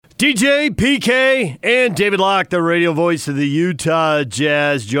DJ, PK, and David Locke, the radio voice of the Utah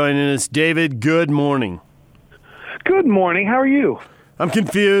Jazz, joining us. David, good morning. Good morning. How are you? I'm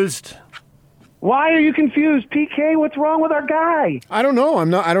confused. Why are you confused, PK? What's wrong with our guy? I don't know.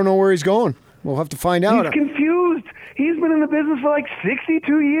 I don't know where he's going. We'll have to find out. He's confused. He's been in the business for like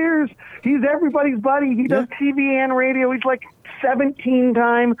 62 years. He's everybody's buddy. He does TV and radio. He's like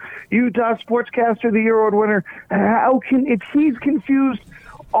 17-time Utah Sportscaster of the Year award winner. If he's confused,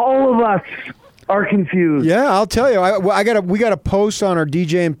 all of us are confused. Yeah, I'll tell you. We got a post on our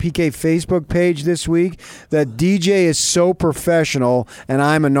DJ and PK Facebook page this week that DJ is so professional and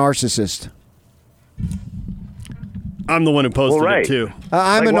I'm a narcissist. I'm the one who posted it too.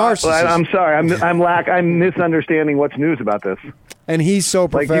 I'm a narcissist. I'm sorry. I'm misunderstanding what's news about this. And he's so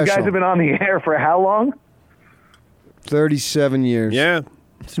professional. Like, you guys have been on the air for how long? 37 years. Yeah.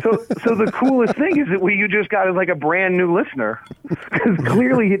 So the coolest thing is that you just got as like a brand new listener, because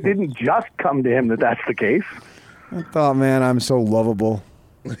clearly it didn't just come to him that's the case. I thought, man, I'm so lovable.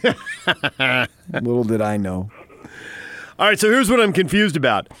 Little did I know. All right, so here's what I'm confused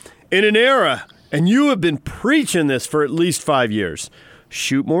about. In an era, and you have been preaching this for at least 5 years,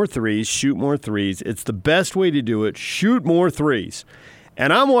 shoot more threes, shoot more threes. It's the best way to do it. Shoot more threes.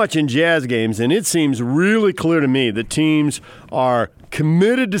 And I'm watching Jazz games, and it seems really clear to me that teams are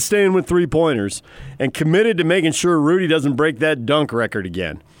committed to staying with three-pointers and committed to making sure Rudy doesn't break that dunk record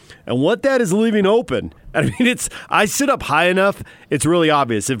again. And what that is leaving open, I mean, I sit up high enough, it's really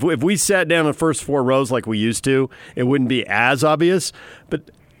obvious. If we sat down in the first four rows like we used to, it wouldn't be as obvious. But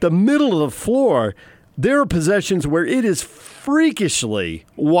the middle of the floor, there are possessions where it is freakishly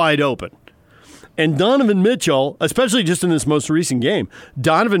wide open. And Donovan Mitchell, especially just in this most recent game,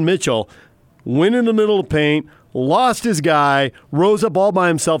 Donovan Mitchell went in the middle of the paint, lost his guy, rose up all by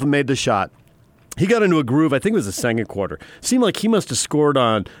himself and made the shot. He got into a groove, I think it was the second quarter. Seemed like he must have scored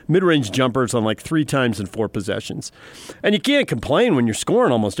on mid-range jumpers on like 3 times in 4 possessions. And you can't complain when you're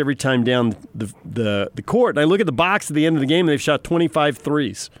scoring almost every time down the court. And I look at the box at the end of the game, and they've shot 25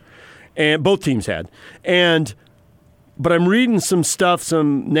 threes. And both teams had. But I'm reading some stuff,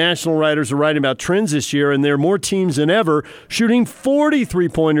 some national writers are writing about trends this year, and there are more teams than ever shooting 40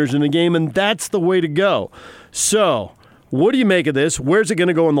 three-pointers in a game, and that's the way to go. So, what do you make of this? Where's it going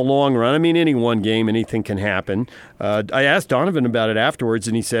to go in the long run? I mean, any one game, anything can happen. I asked Donovan about it afterwards,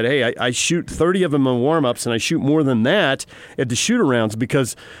 and he said, hey, I shoot 30 of them in warm-ups, and I shoot more than that at the shoot-arounds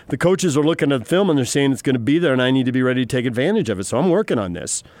because the coaches are looking at the film, and they're saying it's going to be there, and I need to be ready to take advantage of it. So I'm working on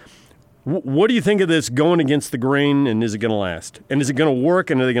this. What do you think of this going against the grain, and is it going to last? And is it going to work,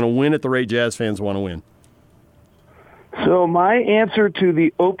 and are they going to win at the rate Jazz fans want to win? So my answer to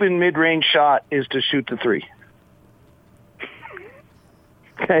the open mid-range shot is to shoot the three.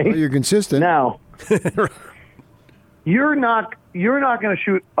 Okay? Well, you're consistent. Now, you're not going to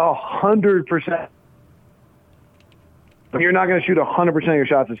shoot 100%. You're not going to shoot 100% of your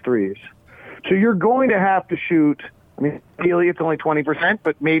shots as threes. So you're going to have to shoot. I mean, ideally it's only 20%,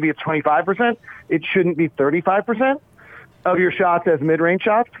 but maybe it's 25%. It shouldn't be 35% of your shots as mid-range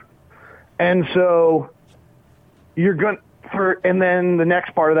shots. And so you're going and then the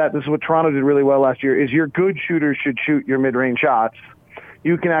next part of that, this is what Toronto did really well last year, is your good shooters should shoot your mid-range shots.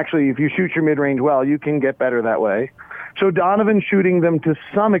 You can actually, if you shoot your mid-range well, you can get better that way. So Donovan shooting them to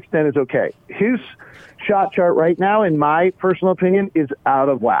some extent is okay. His shot chart right now, in my personal opinion, is out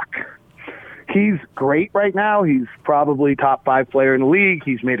of whack. He's great right now. He's probably top 5 player in the league.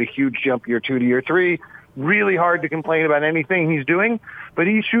 He's made a huge jump year 2 to year 3. Really hard to complain about anything he's doing, but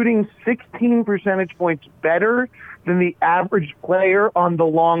he's shooting 16 percentage points better than the average player on the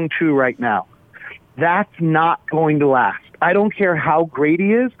long 2 right now. That's not going to last. I don't care how great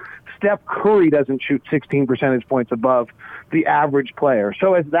he is. Steph Curry doesn't shoot 16 percentage points above the average player.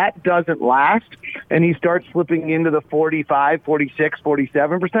 So as that doesn't last and he starts slipping into the 45, 46,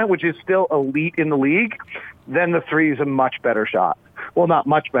 47%, which is still elite in the league, then the three is a much better shot. Well, not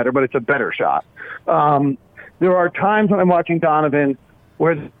much better, but it's a better shot. There are times when I'm watching Donovan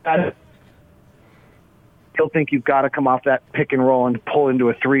where I still think you've got to come off that pick and roll and pull into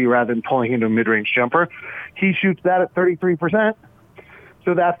a three rather than pulling into a mid-range jumper. He shoots that at 33%.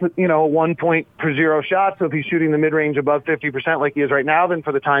 So that's, a 1 point per 0 shot. So if he's shooting the mid-range above 50% like he is right now, then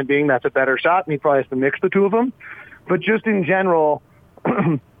for the time being, that's a better shot, and he probably has to mix the two of them. But just in general,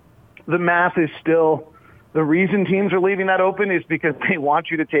 the math is still, the reason teams are leaving that open is because they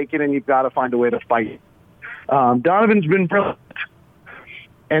want you to take it, and you've got to find a way to fight. Donovan's been brilliant,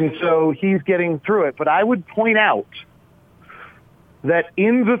 and so he's getting through it. But I would point out that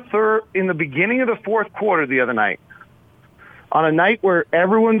in the beginning of the fourth quarter the other night, on a night where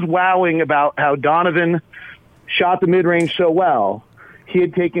everyone's wowing about how Donovan shot the mid-range so well, he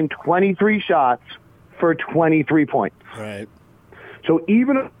had taken 23 shots for 23 points. Right. So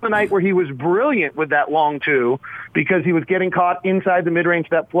even on the night where he was brilliant with that long two, because he was getting caught inside the mid-range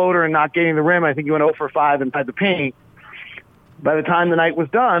step floater and not getting the rim, I think he went 0 for 5 inside the paint. By the time the night was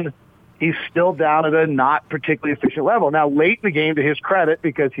done, he's still down at a not particularly efficient level. Now, late in the game, to his credit,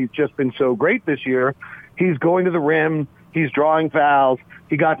 because he's just been so great this year, he's going to the rim, he's drawing fouls,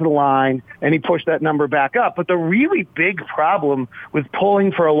 he got to the line, and he pushed that number back up. But the really big problem with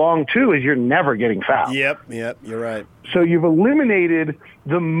pulling for a long two is you're never getting fouled. Yep, you're right. So you've eliminated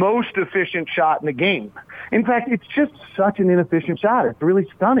the most efficient shot in the game. In fact, it's just such an inefficient shot. It's really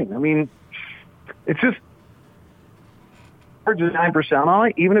stunning. I mean, it's just 9% on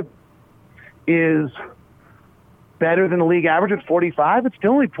it, even if it is better than the league average at 45, it's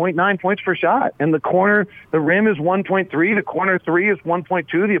still only 0.9 points per shot. And the rim is 1.3, the corner three is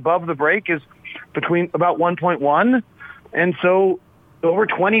 1.2, the above the break is between about 1.1. And so over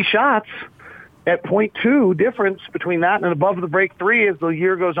 20 shots at 0.2 difference between that and an above the break three as the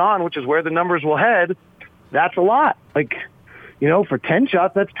year goes on, which is where the numbers will head, that's a lot. Like, for 10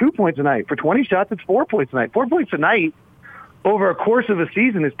 shots, that's 2 points a night. For 20 shots, it's 4 points a night. 4 points a night over a course of a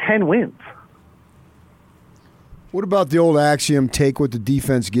season is 10 wins. What about the old axiom, take what the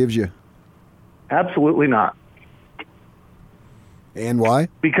defense gives you? Absolutely not. And why?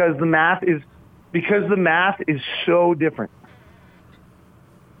 Because the math is so different.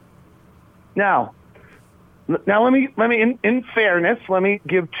 Now let me in fairness, let me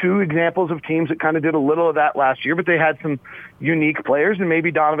give two examples of teams that kind of did a little of that last year, but they had some unique players, and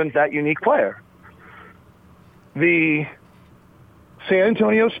maybe Donovan's that unique player. The San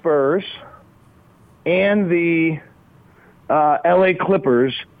Antonio Spurs and the LA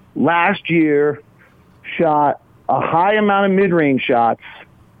Clippers last year shot a high amount of mid-range shots,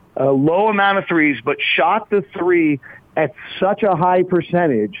 a low amount of threes, but shot the three at such a high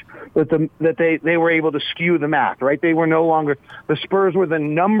percentage that they were able to skew the math, right? They were no longer – the Spurs were the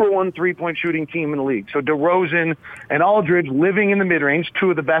number one three-point shooting team in the league. So DeRozan and Aldridge living in the mid-range,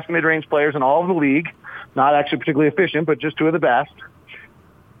 two of the best mid-range players in all of the league, not actually particularly efficient, but just two of the best.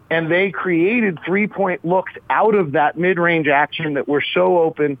 And they created three-point looks out of that mid-range action that were so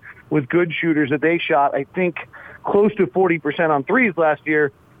open with good shooters that they shot, I think, close to 40% on threes last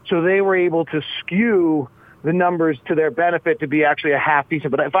year. So they were able to skew the numbers to their benefit to be actually a half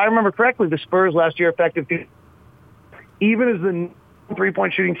decent. But if I remember correctly, the Spurs last year effective, even as the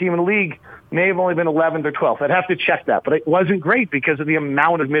three-point shooting team in the league, may have only been 11th or 12th. I'd have to check that. But it wasn't great because of the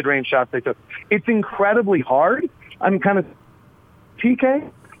amount of mid-range shots they took. It's incredibly hard. I'm kind of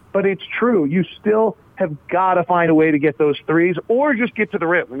TK. But it's true. You still have got to find a way to get those threes or just get to the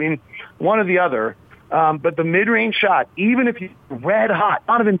rim. I mean, one or the other. But the mid-range shot, even if you're red hot,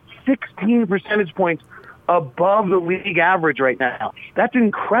 not even 16 percentage points above the league average right now. That's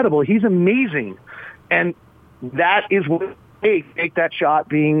incredible. He's amazing. And that is what make that shot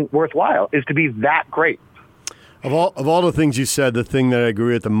being worthwhile, is to be that great. Of all the things you said, the thing that I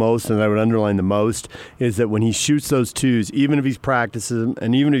agree with the most and that I would underline the most is that when he shoots those twos, even if he's practicing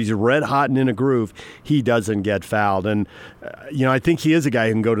and even if he's red hot and in a groove, he doesn't get fouled. And, I think he is a guy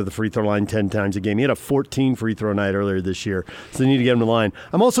who can go to the free throw line 10 times a game. He had a 14 free throw night earlier this year, so they need to get him to the line.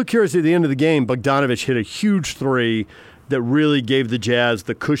 I'm also curious, at the end of the game, Bogdanovich hit a huge three that really gave the Jazz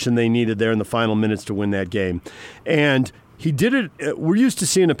the cushion they needed there in the final minutes to win that game. And he did it. We're used to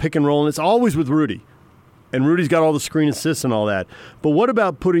seeing a pick and roll, and it's always with Rudy. And Rudy's got all the screen assists and all that. But what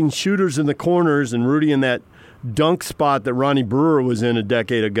about putting shooters in the corners and Rudy in that dunk spot that Ronnie Brewer was in a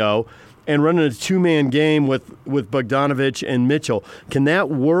decade ago and running a two-man game with Bogdanovich and Mitchell? Can that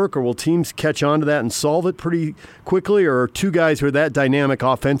work, or will teams catch on to that and solve it pretty quickly? Or are two guys who are that dynamic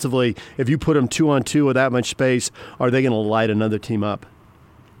offensively, if you put them 2-on-2 with that much space, are they going to light another team up?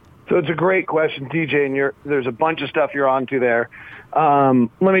 So it's a great question, TJ, and there's a bunch of stuff you're onto there.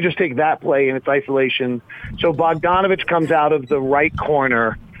 Let me just take that play in its isolation. So Bogdanovich comes out of the right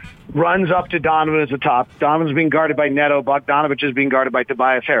corner, runs up to Donovan at the top. Donovan's being guarded by Neto. Bogdanovich is being guarded by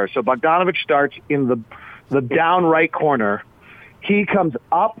Tobias Harris. So Bogdanovich starts in the down right corner. He comes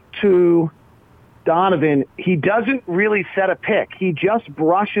up to Donovan. He doesn't really set a pick. He just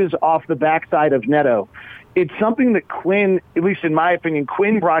brushes off the backside of Neto. It's something that Quinn, at least in my opinion,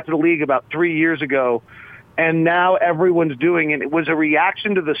 Quinn brought to the league about 3 years ago, and now everyone's doing it. It was a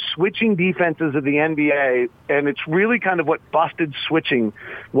reaction to the switching defenses of the NBA, and it's really kind of what busted switching,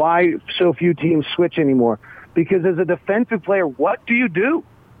 why so few teams switch anymore. Because as a defensive player, what do?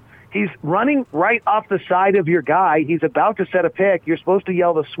 He's running right off the side of your guy. He's about to set a pick. You're supposed to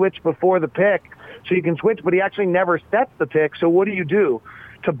yell the switch before the pick so you can switch, but he actually never sets the pick. So what do?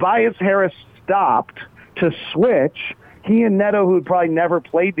 Tobias Harris stopped to switch, he and Neto, who had probably never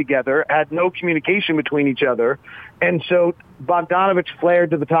played together, had no communication between each other. And so Bogdanovich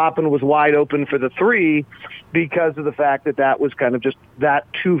flared to the top and was wide open for the three because of the fact that that was kind of just that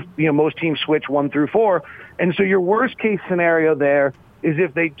two, most teams switch 1 through 4. And so your worst case scenario there is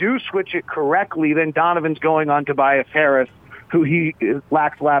if they do switch it correctly, then Donovan's going on Tobias Harris, who he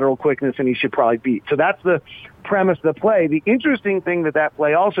lacks lateral quickness and he should probably beat. So that's the premise of the play. The interesting thing that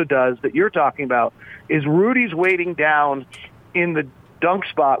play also does that you're talking about is Rudy's waiting down in the dunk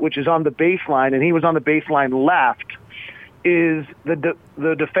spot, which is on the baseline, and he was on the baseline left, is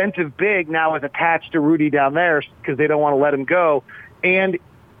the defensive big now is attached to Rudy down there because they don't want to let him go. And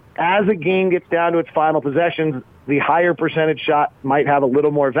as a game gets down to its final possessions, the higher percentage shot might have a little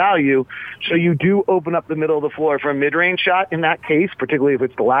more value. So you do open up the middle of the floor for a mid-range shot in that case, particularly if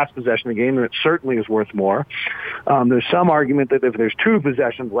it's the last possession of the game, and it certainly is worth more. There's some argument that if there's 2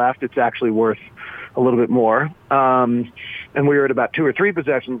 possessions left, it's actually worth a little bit more. And we were at about 2 or 3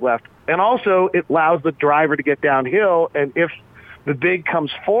 possessions left. And also it allows the driver to get downhill, and if the big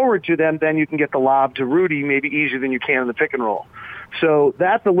comes forward to them, then you can get the lob to Rudy maybe easier than you can in the pick and roll. So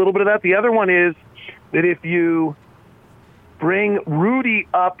that's a little bit of that. The other one is that if you bring Rudy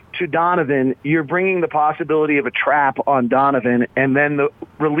up to Donovan, you're bringing the possibility of a trap on Donovan, and then the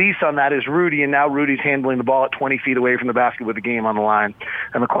release on that is Rudy, and now Rudy's handling the ball at 20 feet away from the basket with the game on the line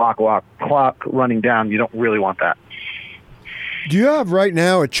and the clock running down. You don't really want that. Do you have right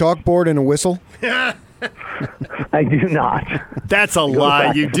now a chalkboard and a whistle? I do not. That's a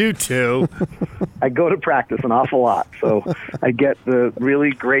lie. You do too. I go to practice an awful lot, so I get the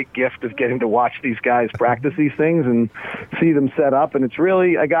really great gift of getting to watch these guys practice these things and see them set up. And it's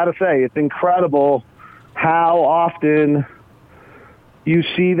really, I got to say, it's incredible how often you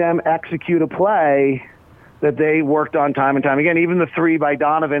see them execute a play that they worked on time and time again. Even the 3 by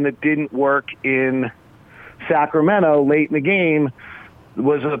Donovan that didn't work in Sacramento late in the game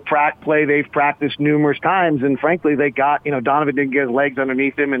was a play they've practiced numerous times, and frankly, they got, Donovan didn't get his legs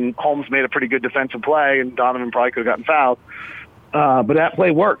underneath him, and Holmes made a pretty good defensive play, and Donovan probably could have gotten fouled. But that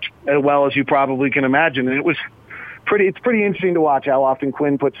play worked as well as you probably can imagine, and it's pretty interesting to watch how often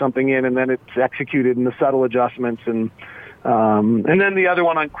Quinn puts something in, and then it's executed in the subtle adjustments. And then the other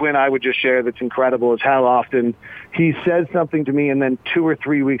one on Quinn I would just share that's incredible is how often he says something to me, and then 2 or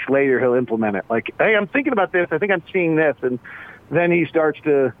 3 weeks later he'll implement it. Like, hey, I'm thinking about this. I think I'm seeing this, and then he starts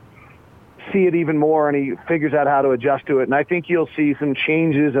to see it even more, and he figures out how to adjust to it. And I think you'll see some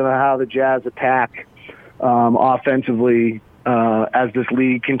changes in how the Jazz attack offensively as this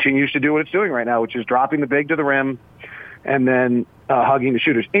league continues to do what it's doing right now, which is dropping the big to the rim and then hugging the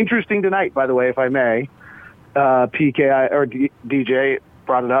shooters. Interesting tonight, by the way, if I may. PK or DJ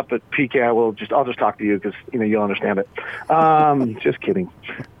brought it up, but PK, I'll just talk to you because you'll understand it. Just kidding.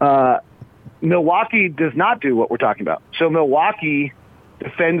 Milwaukee does not do what we're talking about. So Milwaukee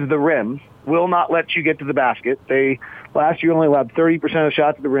defends the rim, will not let you get to the basket. They last year only allowed 30% of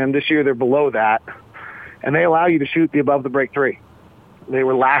shots at the rim. This year they're below that, and they allow you to shoot the above the break 3. They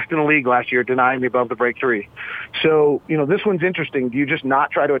were last in the league last year denying the above the break 3. So, this one's interesting. Do you just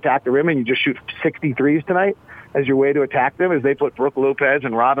not try to attack the rim and you just shoot 63s tonight as your way to attack them, as they put Brooke Lopez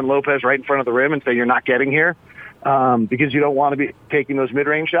and Robin Lopez right in front of the rim and say you're not getting here because you don't want to be taking those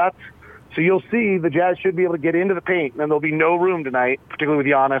mid-range shots? So you'll see the Jazz should be able to get into the paint, and there'll be no room tonight, particularly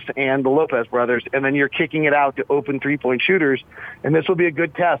with Giannis and the Lopez brothers, and then you're kicking it out to open three-point shooters, and this will be a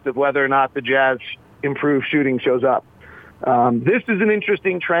good test of whether or not the Jazz improved shooting shows up. This is an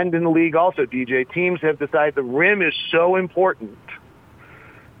interesting trend in the league also, DJ. Teams have decided the rim is so important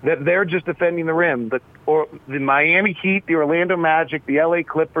that they're just defending the rim. The Miami Heat, the Orlando Magic, the LA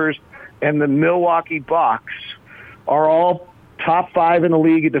Clippers, and the Milwaukee Bucks are all top 5 in the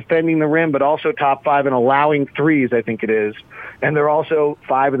league at defending the rim, but also top 5 in allowing threes, I think it is. And they're also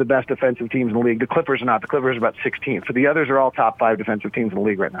 5 of the best defensive teams in the league. The Clippers are not. The Clippers are about 16th. So the others are all top 5 defensive teams in the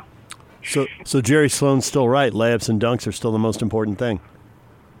league right now. So Jerry Sloan's still right. Layups and dunks are still the most important thing.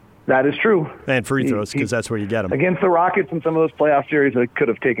 That is true. And free throws, because that's where you get them. Against the Rockets in some of those playoff series, I could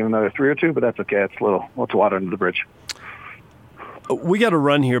have taken another 3 or 2, but that's okay. It's let's water under the bridge. We got to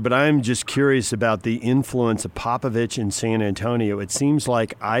run here, but I'm just curious about the influence of Popovich in San Antonio. It seems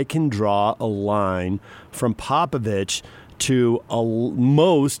like I can draw a line from Popovich to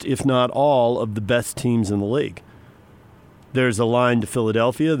most, if not all, of the best teams in the league. There's a line to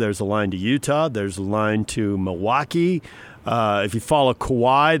Philadelphia. There's a line to Utah. There's a line to Milwaukee. If you follow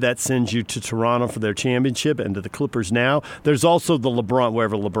Kawhi, that sends you to Toronto for their championship and to the Clippers now. There's also the LeBron,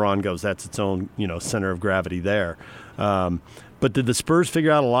 wherever LeBron goes, that's its own center of gravity there. But did the Spurs figure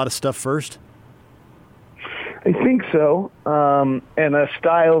out a lot of stuff first? I think so. And a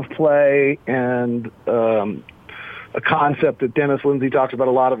style of play and a concept that Dennis Lindsay talks about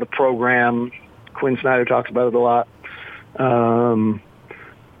a lot of the program. Quinn Snyder talks about it a lot.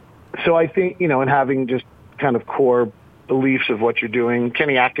 So I think, and having just kind of core beliefs of what you're doing.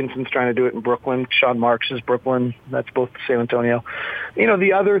 Kenny Atkinson's trying to do it in Brooklyn. Sean Marks is Brooklyn. That's both San Antonio.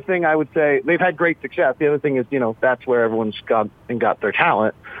 The other thing I would say, they've had great success. The other thing is, that's where everyone's got their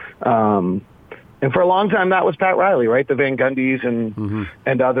talent. And for a long time, that was Pat Riley, right? The Van Gundys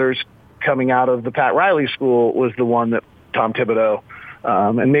and others coming out of the Pat Riley school was the one that Tom Thibodeau.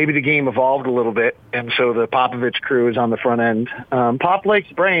 And maybe the game evolved a little bit, and so the Popovich crew is on the front end. Pop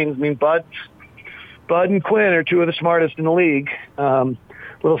likes brains. I mean, Bud and Quinn are two of the smartest in the league.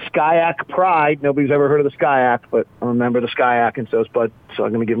 Little Skyac pride. Nobody's ever heard of the Skyac, but I remember the Skyac, and so is Bud, so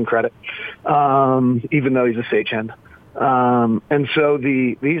I'm going to give him credit, even though he's a stagehand. And so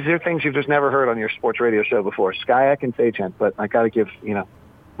these are things you've just never heard on your sports radio show before, Skyac and stagehand, but I got to give,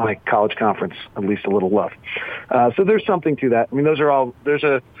 my college conference at least a little love. So there's something to that. I mean, those are all, there's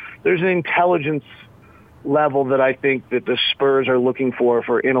an intelligence level that I think that the Spurs are looking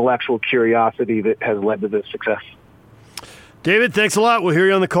for intellectual curiosity that has led to this success. David, thanks a lot. We'll hear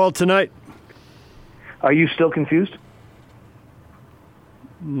you on the call tonight. Are you still confused?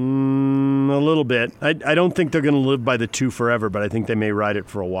 A little bit. I don't think they're going to live by the 2 forever, but I think they may ride it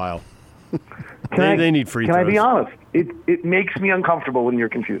for a while. They need free throws. Can I be honest? It makes me uncomfortable when you're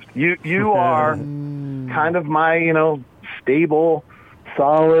confused. You are kind of my, stable,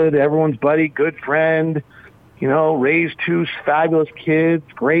 solid, everyone's buddy, good friend, raised 2 fabulous kids,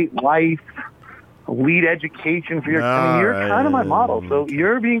 great wife, elite education for your you're kind of my model. So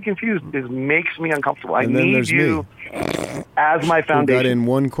you're being confused makes me uncomfortable. I need you as my foundation. We got in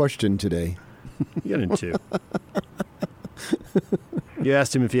 1 question today. You got in 2. You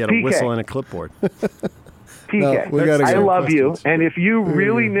asked him if he had a whistle and a clipboard. PK, no, I love you, and if you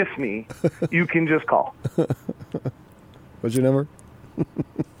really miss me, you can just call. What's your number?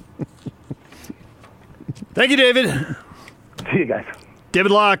 Thank you, David. See you guys.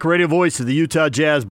 David Locke, radio voice of the Utah Jazz.